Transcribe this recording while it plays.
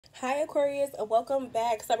Hi Aquarius, welcome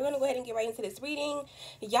back. So we're gonna go ahead and get right into this reading.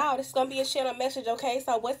 Y'all, this is gonna be a channel message, okay?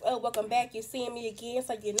 So what's up? Welcome back. You're seeing me again,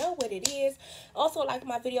 so you know what it is. Also, like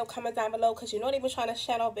my video, comment down below, because you know they've been trying to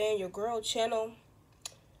shadow ban your girl channel.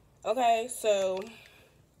 Okay, so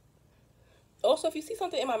also if you see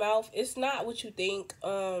something in my mouth, it's not what you think.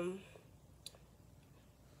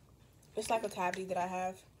 It's like a cavity that I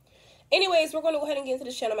have. Anyways, we're gonna go ahead and get into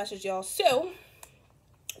this channel message, y'all. So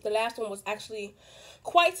the last one was actually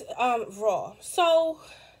quite raw. So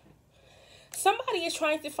somebody is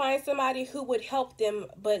trying to find somebody who would help them,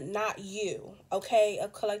 but not you, okay? A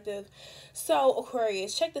collective. So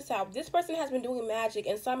Aquarius, check this out. This person has been doing magic,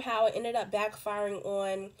 and somehow it ended up backfiring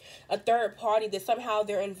on a third party that somehow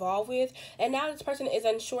they're involved with, and now this person is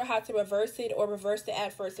unsure how to reverse it or reverse the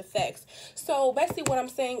adverse effects. So basically what I'm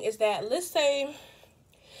saying is that let's say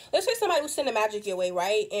somebody was sending magic your way,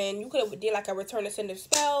 right? And you could have did like a return to sender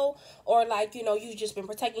spell, or like, you know, you've just been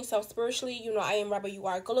protecting yourself spiritually. You know, I am rubber, you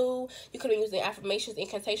are glue. You could have been using affirmations,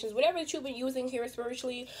 incantations, whatever that you've been using here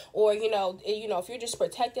spiritually, or you know, if you're just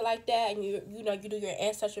protected like that, and you do your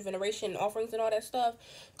ancestral veneration offerings and all that stuff,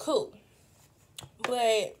 cool.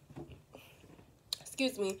 But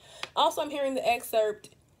excuse me. Also, I'm hearing the excerpt.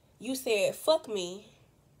 You said "fuck me."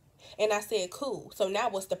 And I said, cool. So now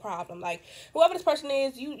what's the problem? Like, whoever this person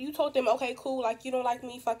is, you told them, okay, cool. Like, you don't like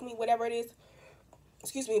me, fuck me, whatever it is.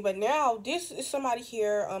 Excuse me. But now this is somebody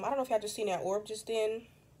here. I don't know if y'all just seen that orb just then.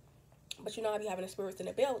 But you know I be having the spirits in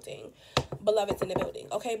the building. Beloveds in the building.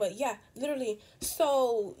 Okay, but yeah, literally.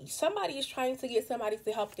 So somebody is trying to get somebody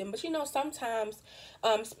to help them. But you know, sometimes,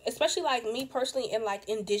 especially like me personally in like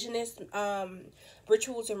indigenous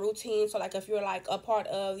rituals and routines. So like if you're like a part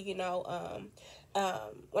of, you know,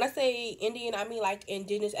 when I say Indian, I mean like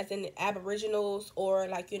indigenous as in aboriginals, or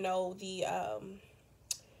like, you know, the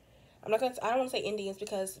I don't want to say Indians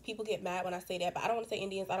because people get mad when I say that, but I don't want to say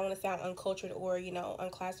Indians. I don't want to sound uncultured or, you know,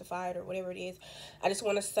 unclassified or whatever it is. I just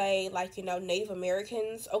want to say, like, you know, Native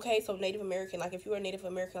Americans. Okay, so Native American, like if you're a Native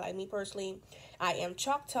American like me personally, I am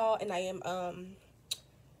Choctaw and I am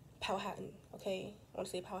Powhatan. Okay, I want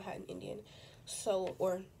to say Powhatan Indian, so,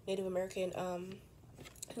 or Native American.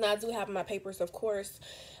 Now I do have my papers, of course,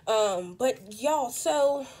 but y'all,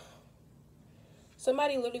 so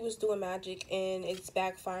somebody literally was doing magic and it's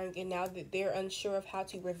backfiring, and now that they're unsure of how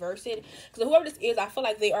to reverse it, because whoever this is, I feel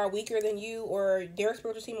like they are weaker than you, or their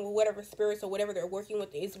spiritual team or whatever spirits or whatever they're working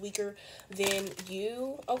with is weaker than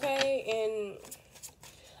you, okay? And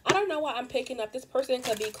I don't know why I'm picking up this person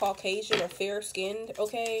could be Caucasian or fair skinned,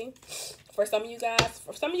 okay? For some of you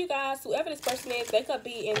guys, whoever this person is, they could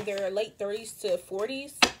be in their late 30s to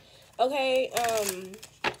 40s, okay?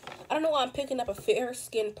 I don't know why I'm picking up a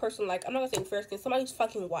fair-skinned person. Like, I'm not gonna say fair-skinned. Somebody who's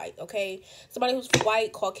fucking white, okay? Somebody who's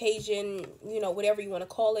white, Caucasian, you know, whatever you want to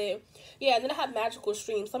call it. Yeah, and then I have magical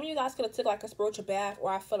streams. Some of you guys could have took, like, a spiritual bath, or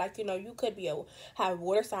I feel like, you know, you could be have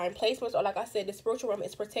water sign placements, or like I said, the spiritual realm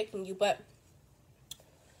is protecting you. But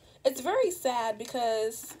it's very sad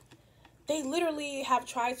because they literally have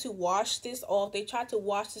tried to wash this off. They tried to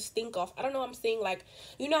wash the stink off. I don't know what I'm saying. Like,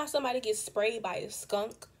 you know how somebody gets sprayed by a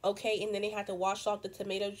skunk, okay? And then they have to wash off the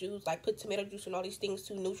tomato juice, like put tomato juice and all these things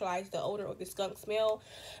to neutralize the odor or the skunk smell.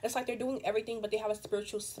 It's like they're doing everything, but they have a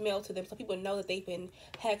spiritual smell to them. So people know that they've been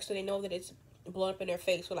hexed, so they know that it's blown up in their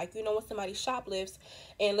face. So like, you know, when somebody shoplifts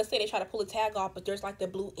and let's say they try to pull a tag off, but there's like the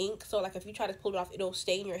blue ink. So like if you try to pull it off, it'll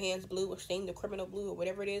stain your hands blue or stain the criminal blue or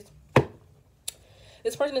whatever it is.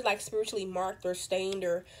 This person is like spiritually marked or stained,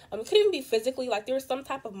 or it could even be physically, like there's some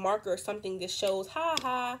type of marker or something that shows, ha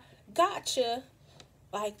ha, gotcha,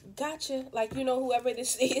 like, you know, whoever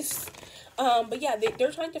this is. But yeah,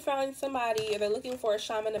 they're trying to find somebody, or they're looking for a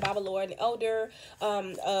shaman, a babalore, an elder,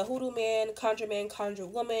 a hoodoo man, conjure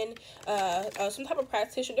woman, some type of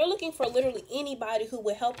practitioner. They're looking for literally anybody who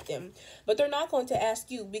would help them, but they're not going to ask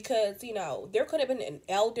you because, you know, there could have been an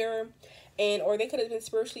elder, or they could have been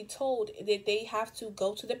spiritually told that they have to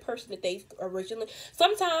go to the person that they originally.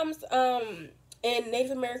 Sometimes, in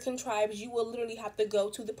Native American tribes, you will literally have to go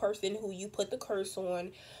to the person who you put the curse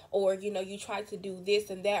on, or, you know, you try to do this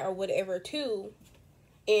and that or whatever too,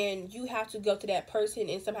 and you have to go to that person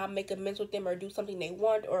and somehow make amends with them or do something they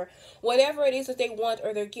want, or whatever it is that they want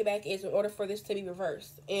or their get back is, in order for this to be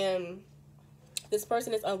reversed. And this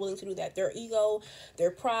person is unwilling to do that. Their ego,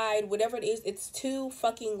 their pride, whatever it is, it's too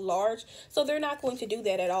fucking large. So they're not going to do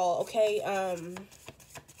that at all, okay?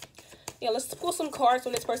 Yeah, let's pull some cards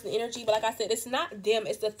on this person's energy. But like I said, it's not them.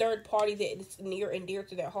 It's the third party that is near and dear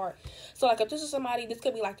to their heart. So like if this is somebody, this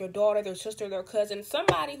could be like their daughter, their sister, their cousin,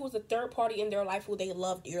 somebody who's a third party in their life who they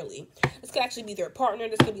love dearly. This could actually be their partner.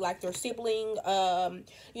 This could be like their sibling,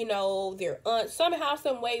 you know, their aunt. Somehow,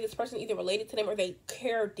 some way, this person either related to them or they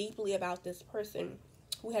care deeply about this person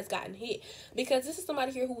who has gotten hit. Because this is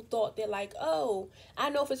somebody here who thought that like, oh,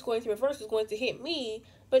 I know if it's going to reverse, it's going to hit me.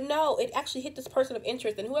 But no, it actually hit this person of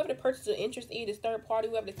interest. And whoever the person of interest is, this third party,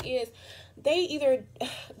 whoever this is, they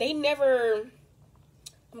never,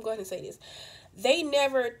 I'm going to say this. They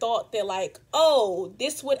never thought that like, oh,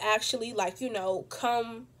 this would actually like, you know,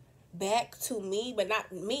 come back to me, but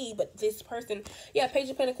not me, but this person. Yeah, Page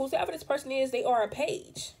of Pentacles, whoever this person is, they are a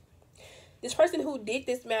page. This person who did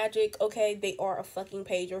this magic, okay, they are a fucking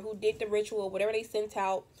page. Or who did the ritual, whatever they sent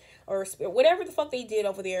out, or whatever the fuck they did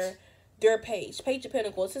over there, they're a page. Page of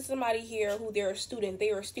Pentacles. This is somebody here who they're a student. They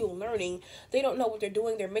are still learning. They don't know what they're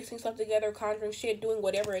doing. They're mixing stuff together, conjuring shit, doing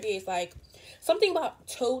whatever it is. Like, something about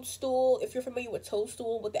toadstool. If you're familiar with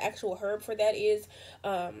toadstool, what the actual herb for that is.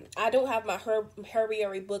 I don't have my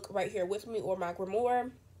herbiary book right here with me, or my grimoire.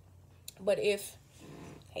 But if,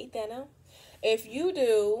 hate that now. If you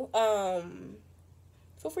do,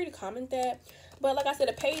 feel free to comment that. But like I said,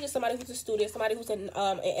 a page is somebody who's a student, somebody who's an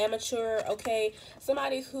amateur, okay?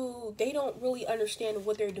 Somebody who, they don't really understand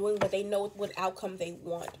what they're doing, but they know what outcome they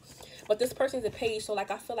want. But this person's a page, so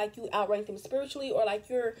like I feel like you outrank them spiritually, or like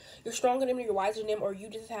you're stronger than them, you're wiser than them, or you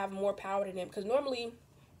just have more power than them. Because normally,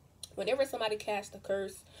 whenever somebody casts a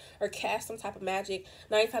curse or casts some type of magic,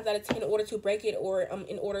 9 times out of 10, in order to break it or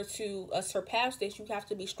in order to surpass this, you have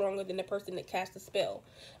to be stronger than the person that cast the spell.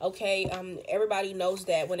 Okay, everybody knows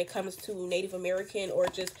that when it comes to Native American or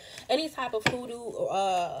just any type of hoodoo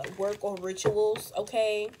work or rituals.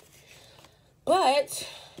 Okay, but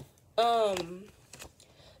yeah,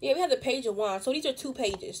 we have the Page of Wands. So these are 2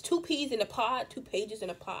 pages, 2 peas in a pod, 2 pages in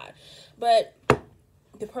a pod. But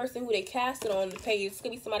the person who they casted on the page, it's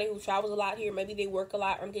going to be somebody who travels a lot here. Maybe they work a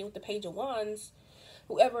lot. I'm getting with the Page of Wands.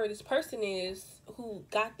 Whoever this person is who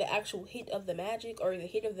got the actual hit of the magic or the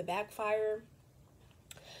hit of the backfire.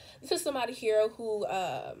 This is somebody here who,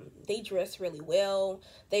 they dress really well.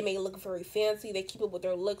 They may look very fancy. They keep up with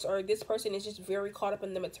their looks. Or this person is just very caught up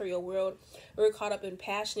in the material world. Very caught up in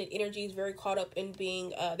passionate energies. Very caught up in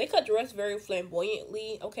being, they could dress very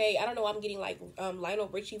flamboyantly. Okay, I don't know. I'm getting like Lionel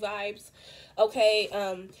Richie vibes. Okay,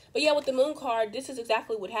 but yeah, with the Moon card, this is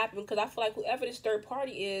exactly what happened. Because I feel like whoever this third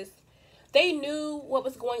party is, they knew what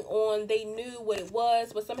was going on. They knew what it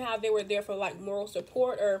was. But somehow they were there for like moral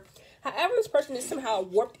support, or however this person is somehow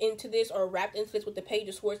warped into this or wrapped into this with the Page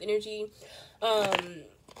of Swords energy.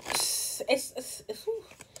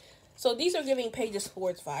 So these are giving Page of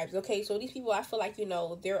Swords vibes, okay? So these people, I feel like, you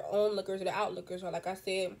know, they're onlookers or the outlookers, or like I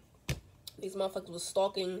said, these motherfuckers was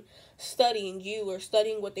stalking, studying you, or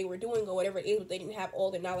studying what they were doing, or whatever it is, but they didn't have all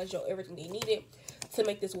the knowledge or everything they needed to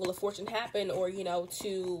make this Wheel of Fortune happen, or, you know,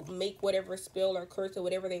 to make whatever spell or curse or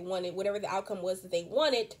whatever they wanted, whatever the outcome was that they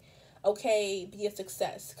wanted, okay, be a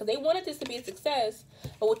success. Because they wanted this to be a success,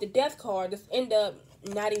 but with the Death card, this end up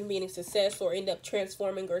not even being a success, or end up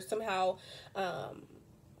transforming, or somehow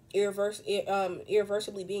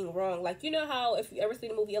irreversibly being wrong. Like, you know how if you ever see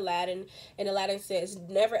the movie Aladdin, and Aladdin says,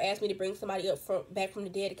 never ask me to bring somebody up back from the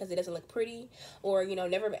dead because it doesn't look pretty, or, you know,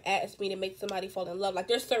 never ask me to make somebody fall in love. Like,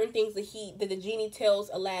 there's certain things that the genie tells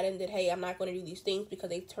Aladdin that, hey, I'm not going to do these things because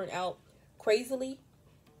they turn out crazily.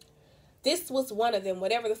 This was one of them,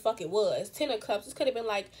 whatever the fuck it was. 10 of Cups. This could have been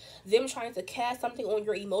like them trying to cast something on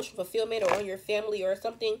your emotional fulfillment, or on your family, or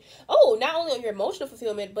something. Oh, not only on your emotional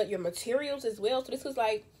fulfillment, but your materials as well. So this was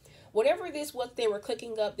like, whatever this was they were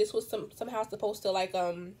cooking up, this was somehow supposed to like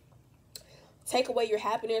take away your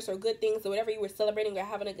happiness or good things, or whatever you were celebrating or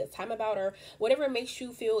having a good time about, or whatever makes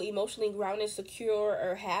you feel emotionally grounded, secure,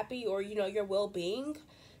 or happy, or, you know, your well-being.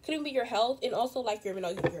 Could even be your health, and also like your, you know,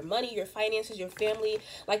 your money, your finances, your family.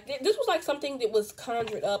 Like this was like something that was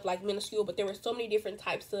conjured up, like minuscule, but there were so many different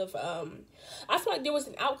types of I feel like there was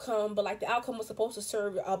an outcome, but like the outcome was supposed to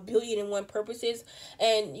serve 1,000,000,001 purposes,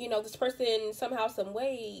 and, you know, this person somehow, some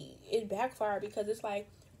way, it backfired because it's like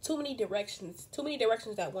too many directions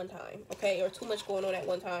at one time, okay, or too much going on at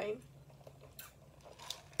one time.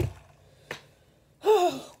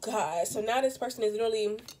 Oh God, so now this person is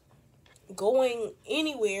literally going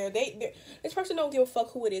anywhere. This person don't give a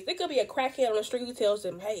fuck who it is. They could be a crackhead on the street who tells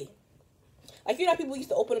them, hey, like, you know, people used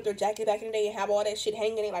to open up their jacket back in the day and have all that shit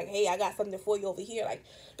hanging in, like, hey, I got something for you over here. Like,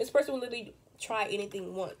 this person will literally try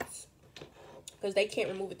anything once because they can't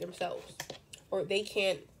remove it themselves, or they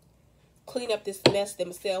can't clean up this mess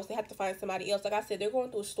themselves. They have to find somebody else. Like I said, they're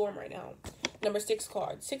going through a storm right now. Number 6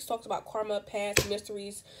 card. 6 talks about karma, past,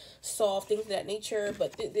 mysteries, solve, things of that nature.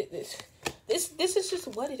 But this is just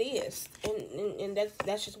what it is. And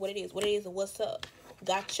that's just what it is. What it is and what's up.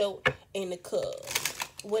 Gotcha in the cub.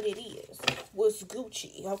 What it is. What's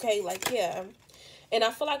Gucci. Okay, like, yeah. And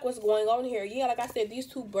I feel like what's going on here, yeah, like I said, these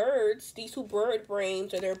two bird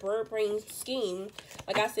brains, or their bird brain scheme,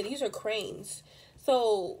 like I said, these are cranes.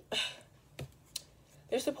 So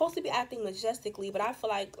they're supposed to be acting majestically, but I feel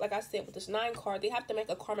like I said, with this 9 card, they have to make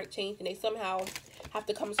a karmic change, and they somehow have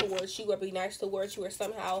to come towards you or be nice towards you or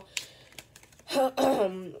somehow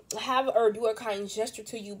have or do a kind gesture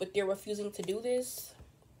to you, but they're refusing to do this.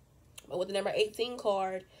 But with the number 18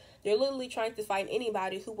 card, they're literally trying to find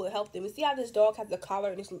anybody who will help them. You see how this dog has the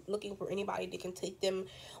collar and is looking for anybody that can take them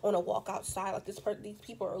on a walk outside. Like, these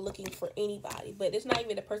people are looking for anybody. But it's not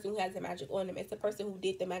even the person who has the magic on them. It's the person who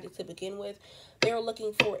did the magic to begin with. They're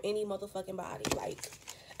looking for any motherfucking body. Like,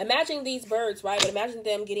 imagine these birds, right? But imagine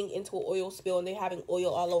them getting into an oil spill and they're having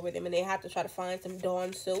oil all over them. And they have to try to find some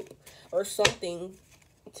Dawn soap or something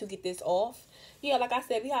to get this off. Yeah, like I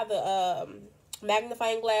said, we have the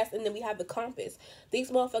magnifying glass, and then we have the compass. These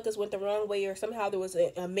motherfuckers went the wrong way, or somehow there was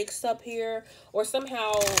a mix-up here, or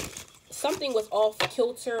somehow something was off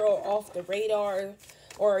kilter or off the radar,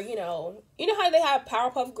 or you know how they have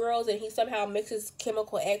Powerpuff Girls and he somehow mixes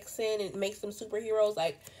chemical X in and makes them superheroes.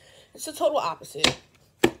 Like, it's the total opposite.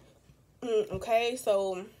 Okay,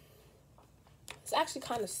 so it's actually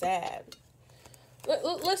kind of sad.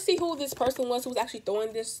 Let's see who this person was who was actually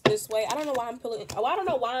throwing this way. I don't know why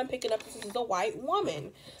I'm picking up this is a white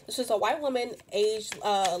woman. This is a white woman, aged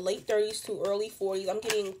late 30s to early 40s. I'm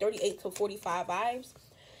getting 38 to 45 vibes.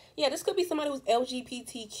 Yeah, this could be somebody who's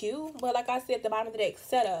LGBTQ, but like I said at the bottom of the deck,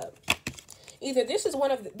 setup. Either this is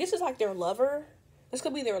this is like their lover. This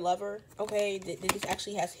could be their lover. Okay, that this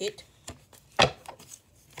actually has hit.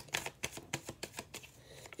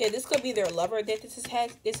 Yeah, this could be their lover that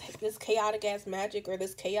this chaotic ass magic or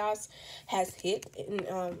this chaos has hit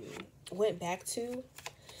and went back to.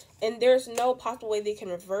 And there's no possible way they can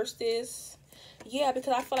reverse this. Yeah,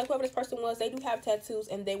 because I feel like whoever this person was, they do have tattoos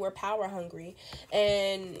and they were power hungry.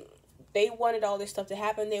 And they wanted all this stuff to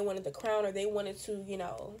happen. They wanted the crown, or they wanted to, you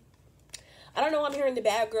know, I don't know. I'm hearing the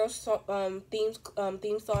Bad Girls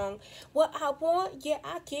theme song. What I want, yeah,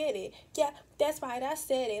 I get it. Yeah, that's right, I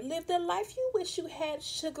said it. Live the life you wish you had,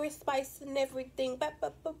 sugar, spice, and everything.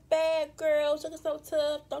 Bad girls, looking so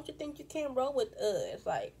tough. Don't you think you can roll with us?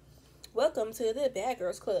 Like, welcome to the Bad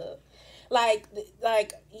Girls Club. Like,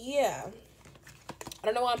 yeah. I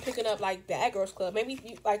don't know why I'm picking up like Bad Girls Club.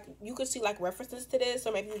 Maybe you could see like references to this,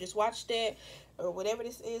 or maybe you just watched it, or whatever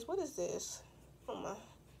this is. What is this? Oh my.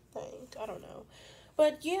 I don't know,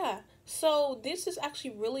 but yeah, so this is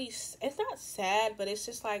actually really, it's not sad, but it's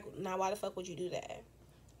just like, now why the fuck would you do that?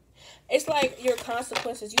 It's like your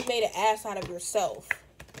consequences. You made an ass out of yourself.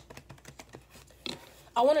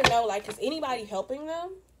 I want to know, like, is anybody helping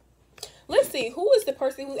them? Let's see, who is the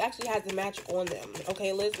person who actually has the magic on them?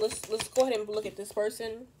 Okay, let's go ahead and look at this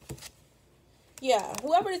person. Yeah,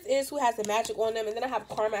 whoever this is who has the magic on them, and then I have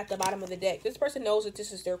karma at the bottom of the deck. This person knows that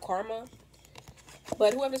this is their karma.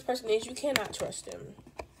 But whoever this person is, you cannot trust them.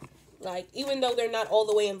 Like, even though they're not all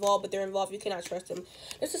the way involved, but they're involved, you cannot trust them.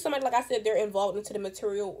 This is somebody, like I said, they're involved into the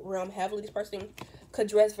material realm heavily. This person could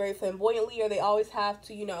dress very flamboyantly, or they always have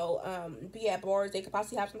to, you know, be at bars. They could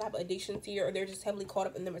possibly have some type of addiction to, or they're just heavily caught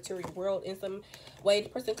up in the material world in some way. The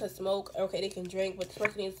person could smoke. Okay, they can drink, but this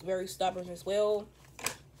person is very stubborn as well.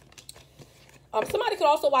 Somebody could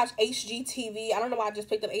also watch HGTV. I don't know why I just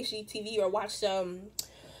picked up HGTV or watched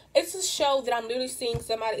it's a show that I'm literally seeing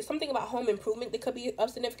something about home improvement that could be of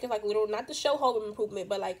significance, like little, not the show Home Improvement,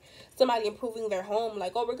 but like somebody improving their home,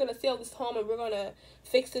 like, oh, we're going to sell this home and we're going to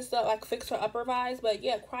fix this up, like fix her upper rise. But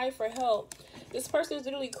yeah, cry for help. This person is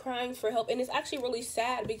literally crying for help, and it's actually really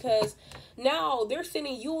sad because now they're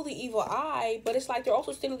sending you the evil eye, but it's like they're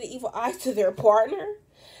also sending the evil eye to their partner.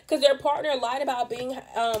 Because their partner lied about being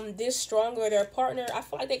this strong, or their partner, I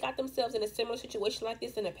feel like they got themselves in a similar situation like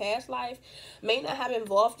this in a past life. May not have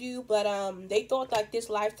involved you, but they thought like this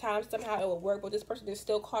lifetime somehow it would work, but this person is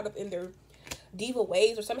still caught up in their diva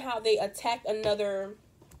ways, or somehow they attacked another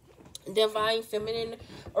divine feminine,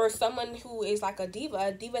 or someone who is like a diva.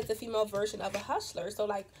 A diva is a female version of a hustler. So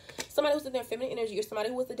like somebody who's in their feminine energy, or somebody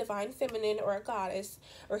who is a divine feminine or a goddess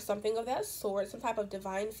or something of that sort, some type of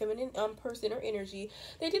divine feminine person or energy.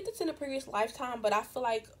 They did this in a previous lifetime, but I feel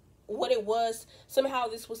like what it was, somehow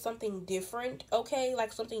this was something different. Okay,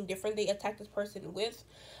 like something different they attacked this person with.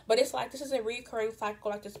 But it's like this is a recurring cycle.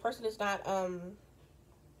 Like this person is not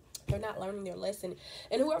They're not learning their lesson.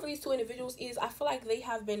 And whoever these two individuals is, I feel like they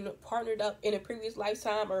have been partnered up in a previous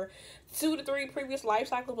lifetime or 2 to 3 previous life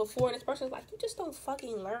cycles before. And this person's like, you just don't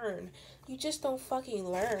fucking learn. You just don't fucking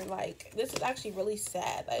learn. Like, this is actually really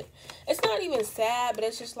sad. Like, it's not even sad, but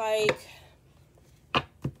it's just like...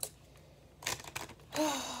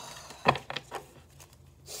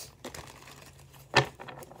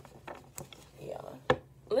 yeah.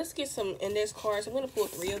 Let's get some in this card. So I'm going to pull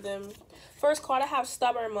 3 of them. First card, I have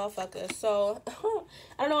Stubborn Motherfucker. So,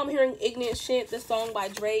 I don't know, I'm hearing Ignorant Shit, the song by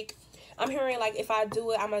Drake. I'm hearing, like, if I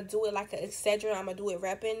do it, I'm going to do it like an Excedrin. I'm going to do it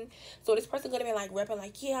repping. So, this person going to be, like, repping,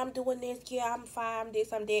 like, yeah, I'm doing this. Yeah, I'm fine. I'm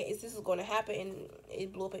this, I'm that. This is going to happen. And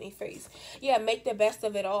it blew up in their face. Yeah, make the best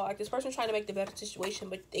of it all. Like, this person's trying to make the best situation,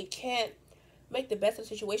 but they can't make the best of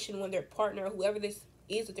the situation when their partner, whoever this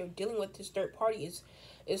is that they're dealing with, this third party,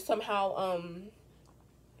 is somehow,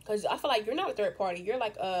 because I feel like you're not a third party. You're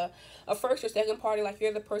like a first or second party. Like,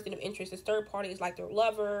 you're the person of interest. This third party is like their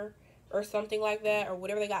lover or something like that, or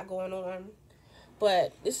whatever they got going on.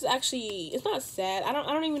 But this is actually, it's not sad. I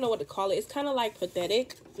don't even know what to call it. It's kind of like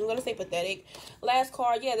pathetic. I'm going to say pathetic. Last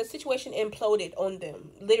card, yeah, the situation imploded on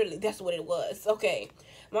them. Literally, that's what it was. Okay.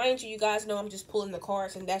 Mind you, you guys know I'm just pulling the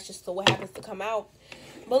cards, and that's just so what happens to come out.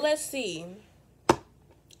 But let's see.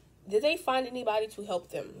 Did they find anybody to help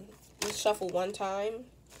them? Let's shuffle one time.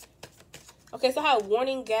 Okay, so I have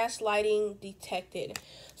warning, gaslighting detected.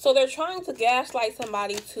 So they're trying to gaslight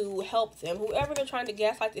somebody to help them. Whoever they're trying to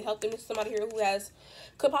gaslight to help them is somebody here who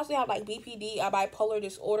could possibly have like BPD, a bipolar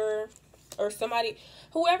disorder, or somebody,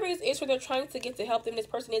 whoever it is who they're trying to get to help them. This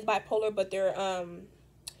person is bipolar, but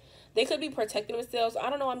they could be protecting themselves. I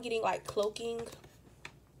don't know, I'm getting like cloaking.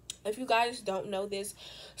 If you guys don't know this,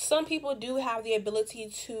 some people do have the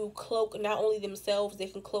ability to cloak not only themselves, they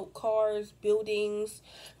can cloak cars, buildings,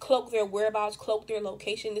 cloak their whereabouts, cloak their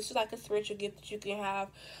location. This is like a spiritual gift that you can have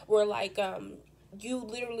where like you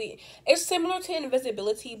literally, it's similar to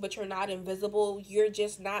invisibility, but you're not invisible. You're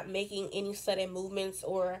just not making any sudden movements,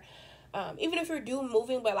 or even if you're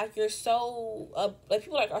moving, but like you're so like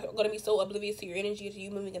people are going to be so oblivious to your energy, to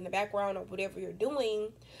you moving in the background or whatever you're doing,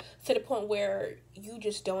 to the point where you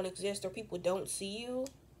just don't exist or people don't see you.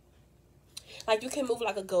 Like, you can move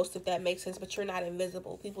like a ghost, if that makes sense, but you're not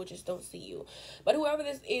invisible. People just don't see you. But whoever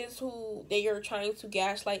this is who they are trying to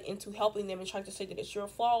gaslight into helping them and trying to say that it's your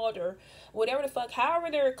fault or whatever the fuck,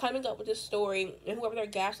 however they're coming up with this story, and whoever they're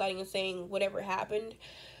gaslighting and saying whatever happened,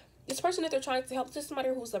 this person that they're trying to help is somebody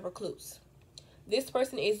who's a recluse. This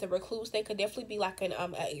person is the recluse. They could definitely be like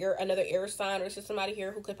another air sign, or just somebody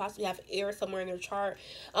here who could possibly have air somewhere in their chart.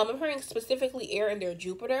 I'm hearing specifically air in their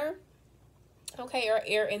Jupiter, okay, or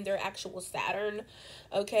air in their actual Saturn,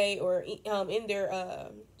 okay, or in their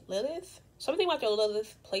Lilith. Something about their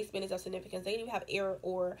Lilith placement is of significance. They can even have air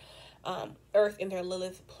or Earth in their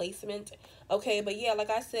Lilith placement. Okay, but yeah, like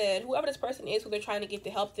I said, whoever this person is who they're trying to get to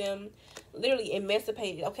help them, literally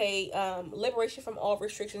emancipated. Okay, liberation from all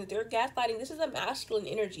restrictions. They're gaslighting. This is a masculine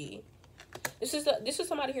energy. This is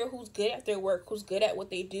somebody here who's good at their work, who's good at what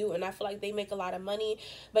they do, and I feel like they make a lot of money.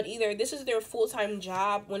 But either this is their full-time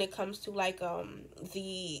job when it comes to like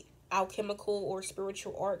the alchemical or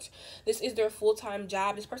spiritual arts. This is their full-time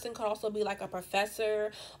job. This person could also be like a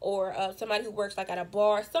professor or somebody who works like at a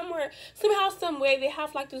bar somewhere. Somehow, some way, they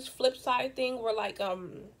have like this flip side thing where like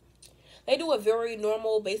they do a very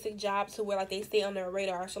normal basic job to where like they stay on their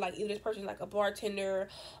radar. So like either this person's like a bartender,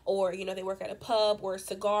 or you know, they work at a pub or a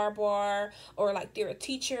cigar bar, or like they're a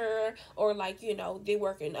teacher, or like, you know, they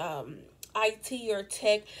work in IT or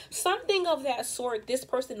tech, something of that sort. This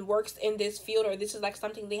person works in this field, or this is like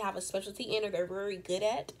something they have a specialty in, or they're very good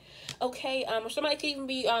at. Okay, or somebody could even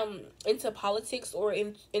be into politics, or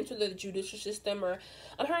into the judicial system, or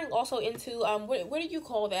I'm hearing also into what do you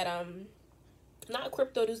call that, not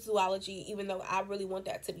cryptozoology, even though I really want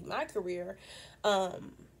that to be my career.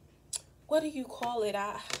 What do you call it?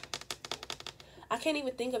 I can't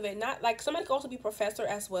even think of it. Not like, somebody could also be professor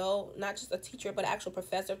as well, not just a teacher, but an actual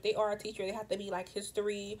professor. If they are a teacher, they have to be like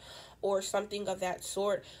history or something of that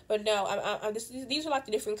sort. But no, these are like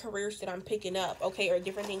the different careers that I'm picking up, okay, or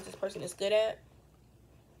different things this person is good at.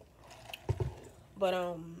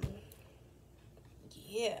 But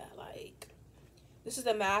yeah, like, this is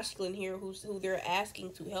a masculine here who they're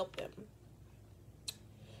asking to help them.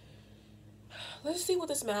 Let's see what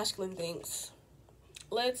this masculine thinks.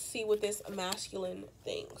 Let's see what this masculine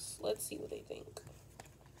thinks. Let's see what they think.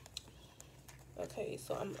 Okay,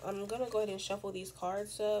 so I'm gonna go ahead and shuffle these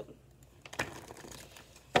cards up.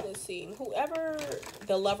 Let's see. Whoever,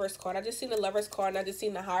 the Lover's card. I just seen the Lover's card and I just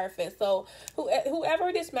seen the Hierophant. So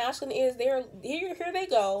whoever this masculine is, they're here they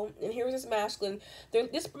go. And here's this masculine.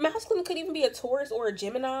 This masculine could even be a Taurus or a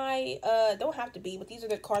Gemini. Don't have to be, but these are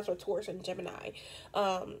the cards for Taurus and Gemini.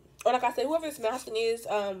 Or like I said, whoever this masculine is,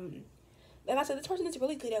 like I said, this person is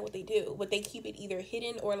really good at what they do, but they keep it either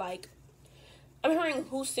hidden or like, I'm hearing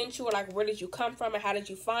who sent you, or like where did you come from, or how did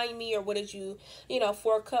you find me, or what did you, you know,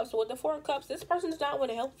 4 of Cups. So with the 4 of Cups, this person does not want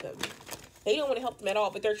to help them. They don't want to help them at all,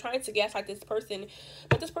 but they're trying to gaslight this person.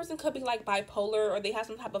 But this person could be like bipolar, or they have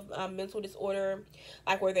some type of mental disorder,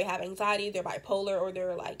 like where they have anxiety, they're bipolar, or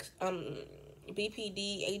they're like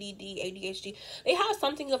BPD, ADD, ADHD. They have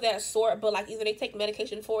something of that sort, but like either they take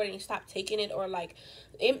medication for it and they stop taking it, or like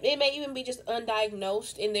it may even be just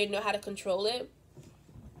undiagnosed and they know how to control it.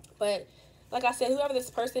 But like I said, whoever this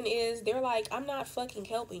person is, they're like, I'm not fucking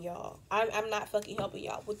helping y'all. I'm not fucking helping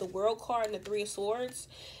y'all. With the World card and the 3 of Swords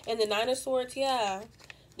and the 9 of Swords, yeah.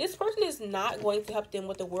 This person is not going to help them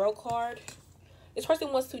with the World card. This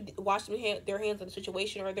person wants to wash their hands of the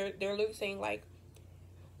situation, or they're literally saying like,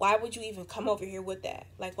 why would you even come over here with that?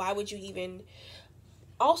 Like, why would you even...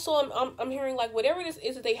 Also, I'm hearing like whatever this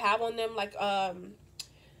is that they have on them, like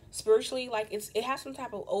spiritually, like it has some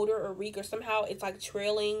type of odor or reek, or somehow it's like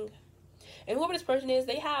trailing. And whoever this person is,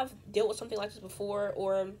 they have dealt with something like this before,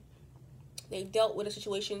 or they've dealt with a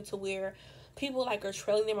situation to where people like are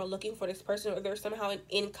trailing them or looking for this person, or they're somehow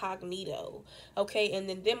incognito. Okay, and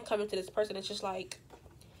then them coming to this person, it's just like,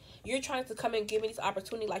 you're trying to come and give me this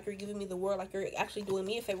opportunity, like you're giving me the world, like you're actually doing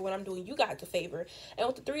me a favor when I'm doing you guys a favor. And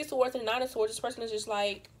with the 3 of Swords and 9 of Swords, this person is just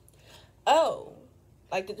like, oh,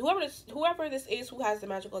 like whoever this is who has the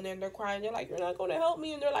magical in there, and they're crying, they're like, you're not going to help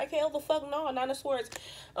me, and they're like, hell the fuck no. 9 of Swords,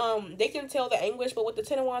 they can tell the anguish, but with the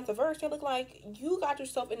 10 of Wands reversed, they look like you got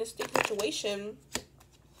yourself in a sticky situation,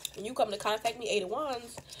 and you come to contact me. 8 of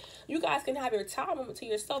Wands, you guys can have your time moment to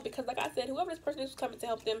yourself, because like I said, whoever this person is coming to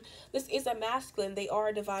help them, this is a masculine. They are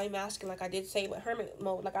a divine masculine, like I did say with hermit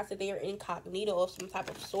mode. Like I said, they are incognito of some type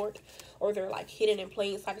of sort, or they're like hidden in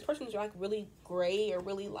plain sight. This person is like really gray, or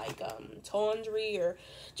really like tawdry, or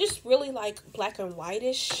just really like black and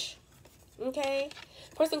whitish. Okay,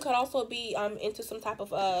 person could also be into some type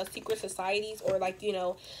of secret societies, or like, you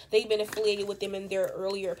know, they've been affiliated with them in their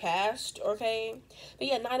earlier past. Okay, but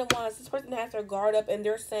yeah, 9 of Wands, this person has their guard up, and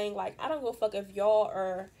they're saying like, I don't give a fuck if y'all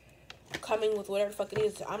are coming with whatever the fuck it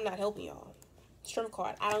is, I'm not helping y'all. Strength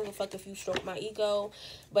card, I don't give a fuck if you stroke my ego.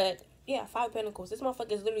 But yeah, 5 of Pentacles, this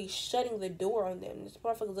motherfucker is literally shutting the door on them. This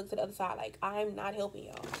motherfucker looks to the other side like, I'm not helping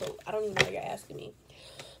y'all, so I don't even know why you're asking me.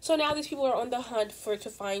 So now these people are on the hunt to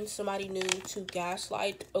find somebody new to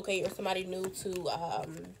gaslight, okay, or somebody new to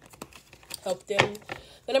help them.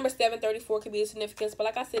 The number 734 could be a significance, but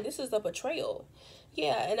like I said, this is a betrayal.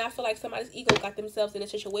 Yeah, and I feel like somebody's ego got themselves in a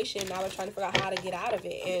situation, now they're trying to figure out how to get out of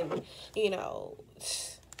it. And, you know,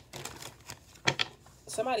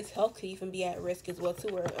 somebody's health could even be at risk as well,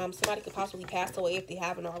 too, or somebody could possibly pass away if they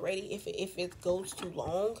haven't already, if it goes too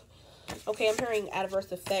long. Okay, I'm hearing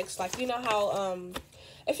adverse effects, like, you know how,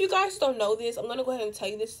 if you guys don't know this, I'm going to go ahead and tell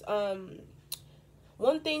you this.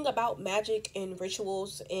 One thing about magic and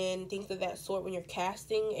rituals and things of that sort, when you're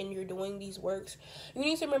casting and you're doing these works, you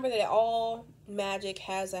need to remember that all magic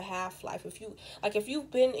has a half-life. If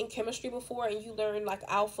you've been in chemistry before and you learn like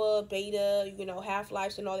alpha, beta, you know,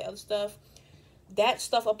 half-lives and all the other stuff, that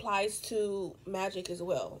stuff applies to magic as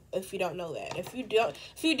well, if you don't know that. If you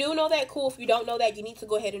do know that, cool. If you don't know that, you need to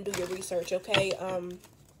go ahead and do your research, okay?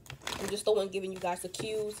 I'm just the one giving you guys the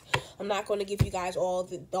cues. I'm not going to give you guys all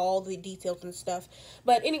the details and stuff.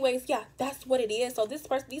 But anyways, yeah, that's what it is. So this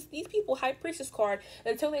person, these people, High Priestess card,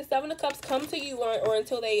 until they 7 of Cups come to you, or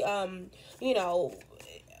until they you know,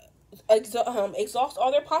 exhaust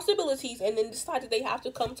all their possibilities, and then decide that they have to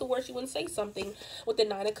come towards you and say something. With the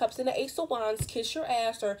 9 of Cups and the Ace of Wands, kiss your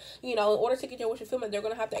ass, or, you know, in order to get your wish fulfillment, they're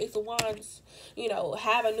gonna have the Ace of Wands, you know,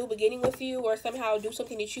 have a new beginning with you, or somehow do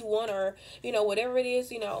something that you want, or, you know, whatever it is,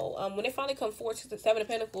 you know. When they finally come forward to the 7 of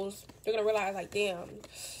Pentacles, they're gonna realize like, damn,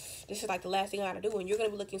 this is like the last thing I gotta do, and you're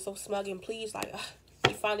gonna be looking so smug and pleased, like,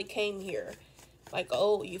 you finally came here, like,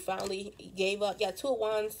 oh, you finally gave up. Yeah, 2 of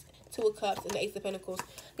Wands, 2 of Cups, and the Ace of Pentacles.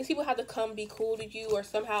 These people have to come be cool to you, or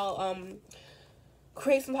somehow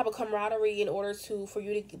create some type of camaraderie in order for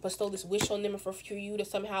you to bestow this wish on them, and for you to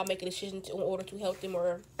somehow make a decision in order to help them,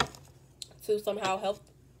 or to somehow help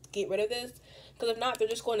get rid of this. Because if not, they're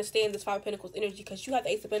just going to stay in this Five of Pentacles energy. Because you have the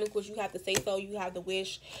Ace of Pentacles, you have the say so, you have the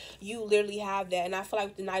wish, you literally have that. And I feel like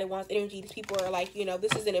with the Knight of Wands energy, these people are like, you know,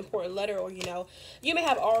 this is an important letter, or, you know, you may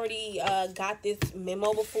have already got this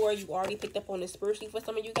memo before. You already picked up on it spiritually for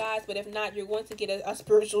some of you guys. But if not, you're going to get a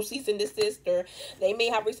spiritual cease and desist, or they may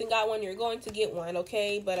have recently got one. You're going to get one,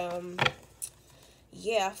 okay? But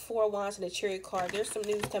yeah, Four of Wands and the Chariot card. There's some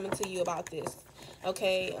news coming to you about this,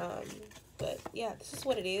 okay? But yeah, this is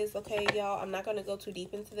what it is, okay, y'all. I'm not gonna go too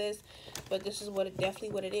deep into this, but this is definitely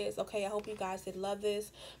what it is, okay? I hope you guys did love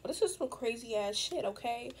this. But this is some crazy ass shit,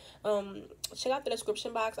 okay? Check out the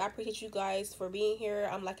description box. I appreciate you guys for being here.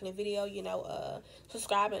 I'm liking the video, you know,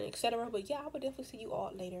 subscribing, etc. But yeah, I will definitely see you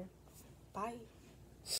all later. Bye.